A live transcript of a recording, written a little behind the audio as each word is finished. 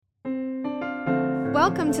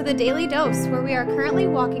Welcome to the Daily Dose, where we are currently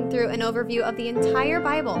walking through an overview of the entire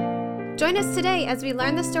Bible. Join us today as we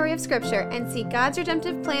learn the story of Scripture and see God's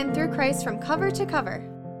redemptive plan through Christ from cover to cover.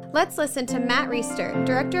 Let's listen to Matt Reisetter,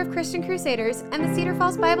 Director of Christian Crusaders and the Cedar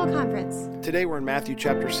Falls Bible Conference. Today we're in Matthew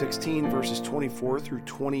chapter 16, verses 24 through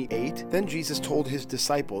 28. Then Jesus told his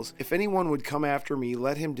disciples, "If anyone would come after me,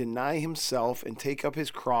 let him deny himself and take up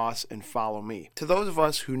his cross and follow me." To those of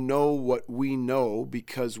us who know what we know,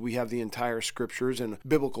 because we have the entire scriptures and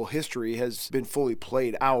biblical history has been fully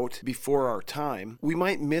played out before our time, we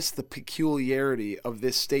might miss the peculiarity of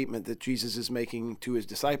this statement that Jesus is making to his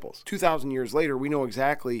disciples. 2,000 years later, we know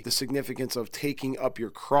exactly the significance of taking up your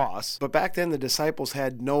cross, but back then the disciples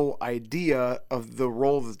had no idea of the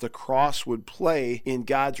role that the cross would play in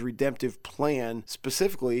God's redemptive plan,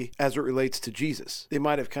 specifically as it relates to Jesus. They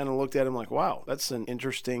might have kind of looked at him like, wow, that's an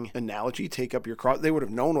interesting analogy, take up your cross. They would have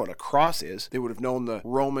known what a cross is. They would have known the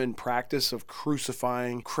Roman practice of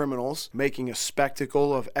crucifying criminals, making a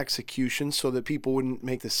spectacle of execution so that people wouldn't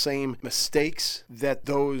make the same mistakes that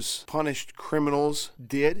those punished criminals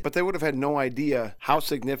did, but they would have had no idea how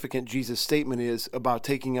significant Jesus' statement is about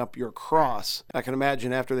taking up your cross. I can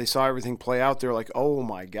imagine after they saw everything play out, they're like, oh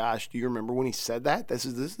my gosh, do you remember when he said that? This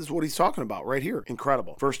is what he's talking about right here.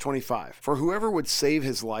 Incredible. Verse 25, "For whoever would save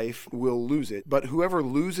his life will lose it, but whoever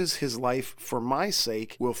loses his life for my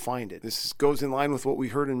sake will find it." This goes in line with what we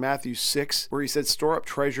heard in Matthew 6, where he said, "Store up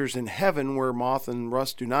treasures in heaven where moth and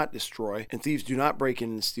rust do not destroy, and thieves do not break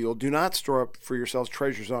in and steal. Do not store up for yourselves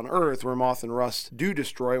treasures on earth where moth and rust do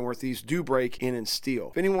destroy and where thieves do break in and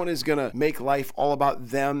steal." If anyone is going to make life all about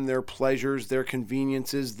them, their pleasures, their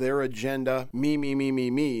conveniences, their agenda,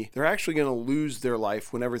 me, they're actually going to lose their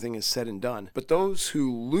life when everything is said and done. But those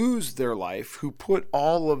who lose their life, who put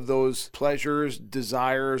all of those pleasures,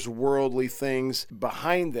 desires, worldly things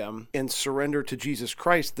behind them and surrender to Jesus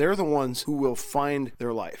Christ, they're the ones who will find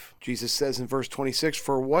their life. Jesus says in verse 26,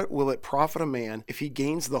 "For what will it profit a man if he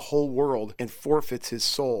gains the whole world and forfeits his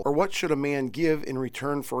soul? Or what should a man give in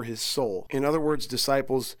return for his soul?" In other words,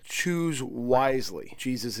 disciples, choose wisely,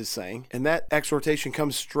 Jesus is saying. And that exhortation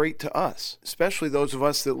comes straight to us, especially those of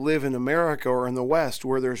us that live in America or in the West,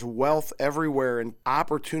 where there's wealth everywhere and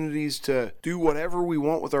opportunities to do whatever we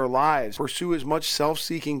want with our lives, pursue as much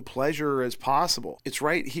self-seeking pleasure as possible. It's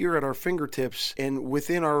right here at our fingertips and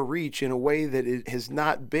within our reach in a way that it has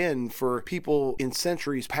not been for people in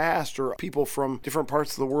centuries past or people from different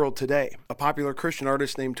parts of the world today. A popular Christian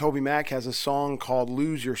artist named Toby Mac has a song called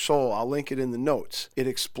 "Lose Your Soul." I'll link it in the notes. It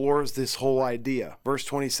explores this whole idea. Verse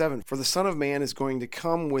 27, "For the Son of Man is going to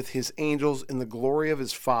come with his angels in the glory of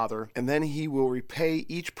his Father, and then he will repay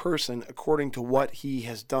each person according to what he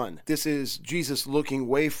has done." This is Jesus looking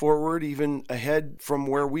way forward, even ahead from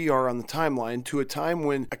where we are on the timeline, to a time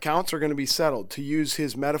when accounts are going to be settled. To use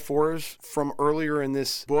his metaphors from earlier in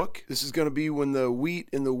this book, this is going to be when the wheat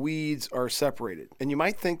and the weeds are separated. And you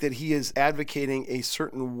might think that he is advocating a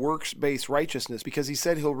certain works-based righteousness because he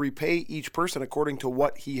said he'll repay each person according to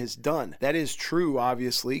what he has done. That is true,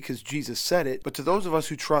 obviously, because Jesus said it, but to those of us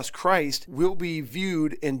who trust Christ, we'll be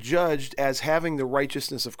viewed and judged as having the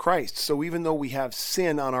righteousness of Christ. So even though we have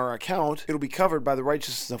sin on our account, it'll be covered by the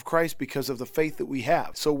righteousness of Christ because of the faith that we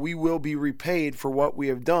have. So we will be repaid for what we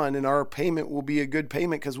have done, and our payment will be a good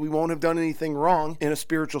payment because we won't have done anything wrong in a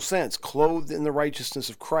spiritual sense, clothed in the righteousness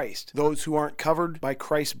of Christ. Those who aren't covered by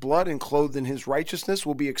Christ's blood and clothed in his righteousness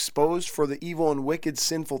will be exposed for the evil and wicked,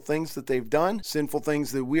 sinful things that they've done, sinful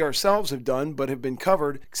things that we ourselves have done but have been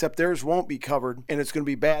covered, except theirs won't be covered, and it's going to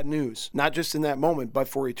be bad news, not just in that moment, but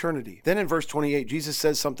for eternity. Then in verse 28, Jesus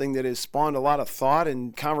says something that has spawned a lot of thought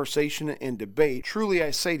and conversation and debate. "Truly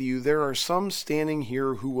I say to you, there are some standing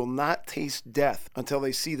here who will not taste death until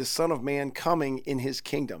they see the Son of Man coming in his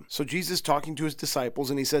kingdom." So Jesus talking to his disciples,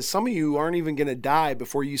 and he says, some of you aren't even going to die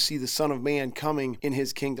before you see the Son of Man coming in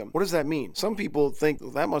his kingdom. What does that mean? Some people think,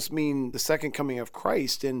 well, that must mean the second coming of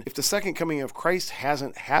Christ, and if the second coming of Christ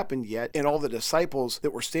hasn't happened yet, and all the disciples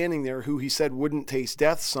that were standing there who he said wouldn't taste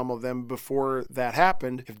death, some of them before that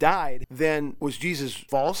happened, have died, then was Jesus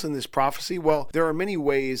false in this prophecy? Well, there are many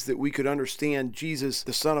ways that we could understand Jesus,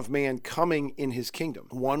 the Son of Man, coming in his kingdom.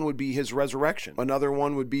 One would be his resurrection. Another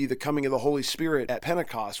one would be the coming of the Holy Spirit at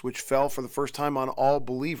Pentecost, which fell for the first time on all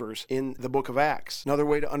believers in the book of Acts. Another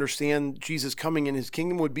way to understand Jesus coming in his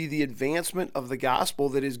kingdom would be the advancement of the gospel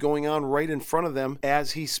that is going on right in front of them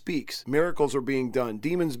as he speaks. Miracles are being done,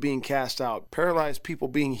 demons being cast out, paralyzed people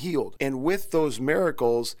being healed. And with those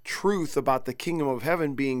miracles, truth about the kingdom of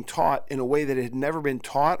heaven being taught in a way that it had never been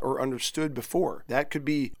taught or understood before. That could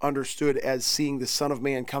be understood as seeing the Son of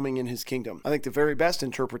Man coming in his kingdom. I think the very best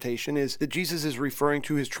interpretation is that Jesus is referring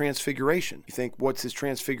to his transfiguration. You think, what's his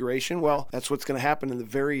transfiguration? Well, that's what's going to happen in the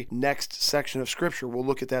very next section of Scripture. We'll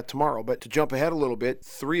look at that tomorrow. But to jump ahead a little bit,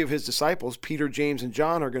 3 of his disciples, Peter, James, and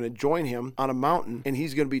John, are going to join him on a mountain, and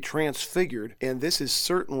he's going to be transfigured. And this is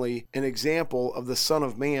certainly an example of the Son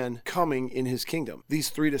of Man coming in his kingdom. These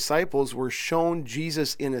 3 disciples were shown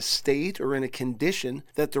Jesus in a state or in a condition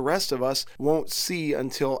that the rest of us won't see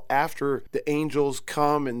until after the angels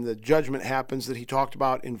come and the judgment happens that he talked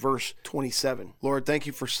about in verse 27. Lord, thank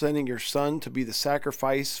you for sending your Son to be the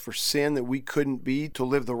sacrifice for sin that we couldn't be, to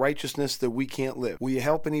live the righteousness that we can't live. Will you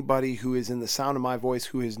help anybody who is in the sound of my voice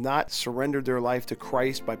who has not surrendered their life to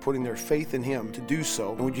Christ by putting their faith in him to do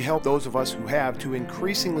so? And would you help those of us who have to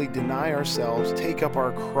increasingly deny ourselves, take up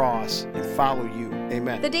our cross, and follow you?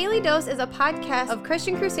 Amen. The Daily Dose is a podcast of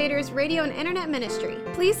Christian Crusaders radio and internet ministry.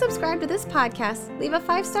 Please subscribe to this podcast, leave a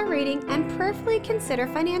 5-star rating, and prayerfully consider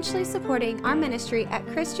financially supporting our ministry at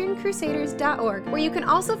ChristianCrusaders.org, where you can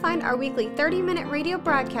also find our weekly 30-minute radio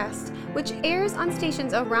broadcast, which airs on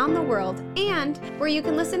stations around the world, and where you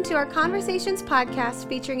can listen to our Conversations podcast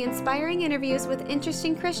featuring inspiring interviews with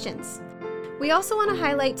interesting Christians. We also want to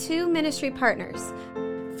highlight 2 ministry partners.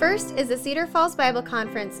 First is the Cedar Falls Bible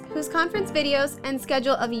Conference, whose conference videos and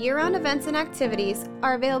schedule of year-round events and activities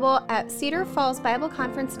are available at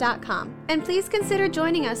cedarfallsbibleconference.com. And please consider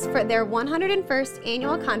joining us for their 101st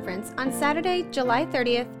annual conference on Saturday, July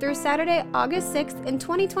 30th through Saturday, August 6th in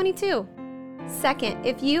 2022. Second,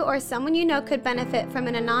 if you or someone you know could benefit from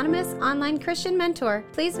an anonymous online Christian mentor,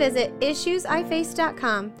 please visit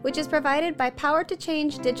issuesiface.com, which is provided by Power to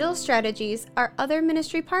Change Digital Strategies, our other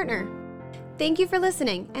ministry partner. Thank you for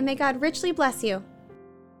listening, and may God richly bless you.